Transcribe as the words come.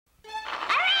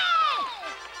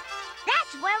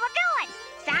where we're going.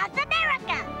 South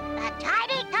America, the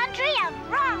tiny country of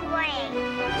Wrong Way.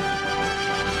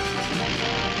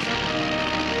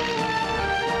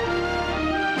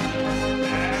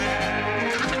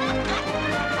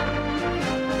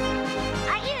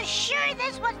 Are you sure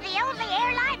this was the only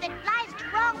airline that flies to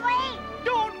Wrong Way?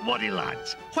 Don't worry,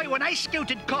 lads. Why, when I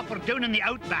scouted copper down in the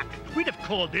outback, we'd have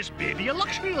called this baby a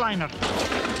luxury liner.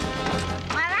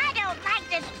 Well, I don't like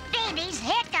this baby's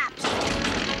hiccups.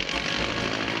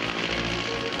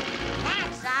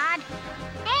 That's odd.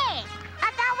 Hey,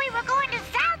 I thought we were going to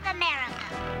South America.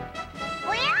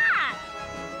 We are.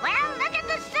 Well, look at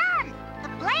the sun. The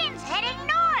plane's heading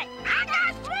north.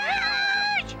 Uncle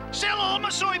Scrooge! Sell all my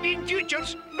soybean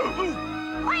futures.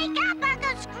 Wake up,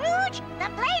 Uncle Scrooge! The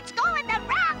plane's going the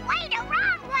wrong way to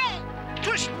Wrong Way!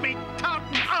 Twist me,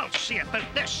 tartan. I'll see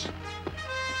about this.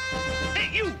 Hey,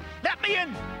 you! Let me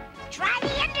in! Try the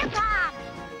intercom!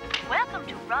 Welcome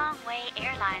to Wrong Way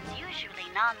Airlines, usually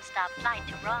non-stop flight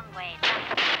to Wrong Way.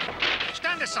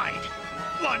 Stand aside.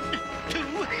 1, 2,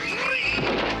 3.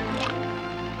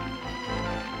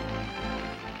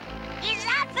 He's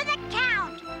out for the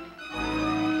count!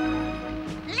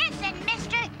 Listen,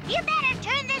 mister, you better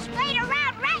turn this plane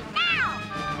around right now!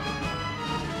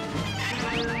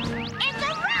 It's a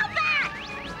robot!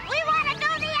 We want to go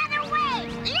the other way!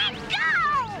 Let's go!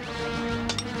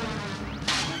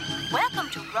 Welcome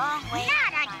to Wrong Way.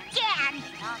 Not again!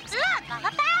 Look, a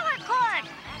power cord!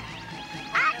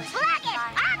 Unplug it!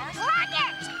 Unplug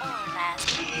it!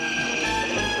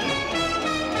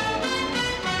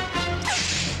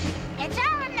 It's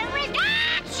all in the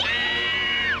reduction!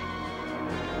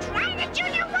 Try the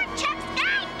Junior Woodchuck's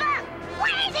guidebook!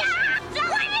 What is it?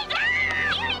 What is it?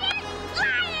 Here it is!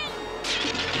 Flying!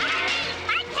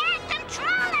 I can't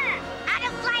control her! How to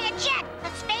fly a jet, a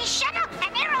space shuttle,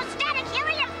 an aerostatic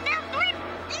helium-filled blimp?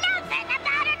 Nothing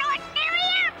about an ordinary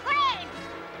airplane!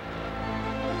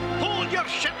 Hold your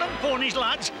Shetland ponies,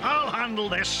 lads. I'll handle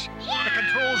this. Yeah! The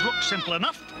controls look simple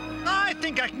enough. I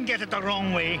think I can get it the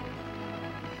wrong way.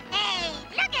 Hey,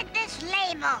 look at this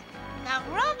label. The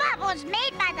robot was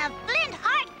made by the Flint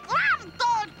Heart Glom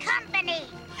Gold Company.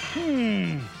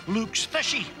 Looks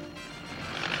fishy.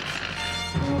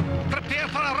 Prepare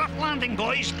for a rough landing,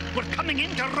 boys. We're coming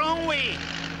into Wrong Way.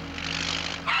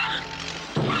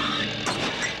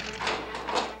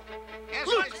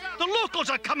 Look, the locals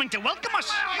are coming to welcome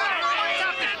us.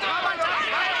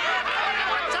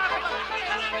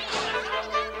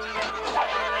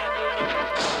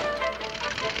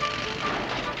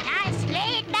 Nice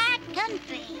laid-back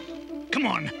country. Come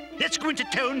on, let's go into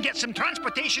town, get some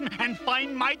transportation, and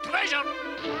find my treasure.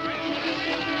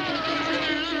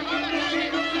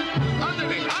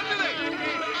 Underneath,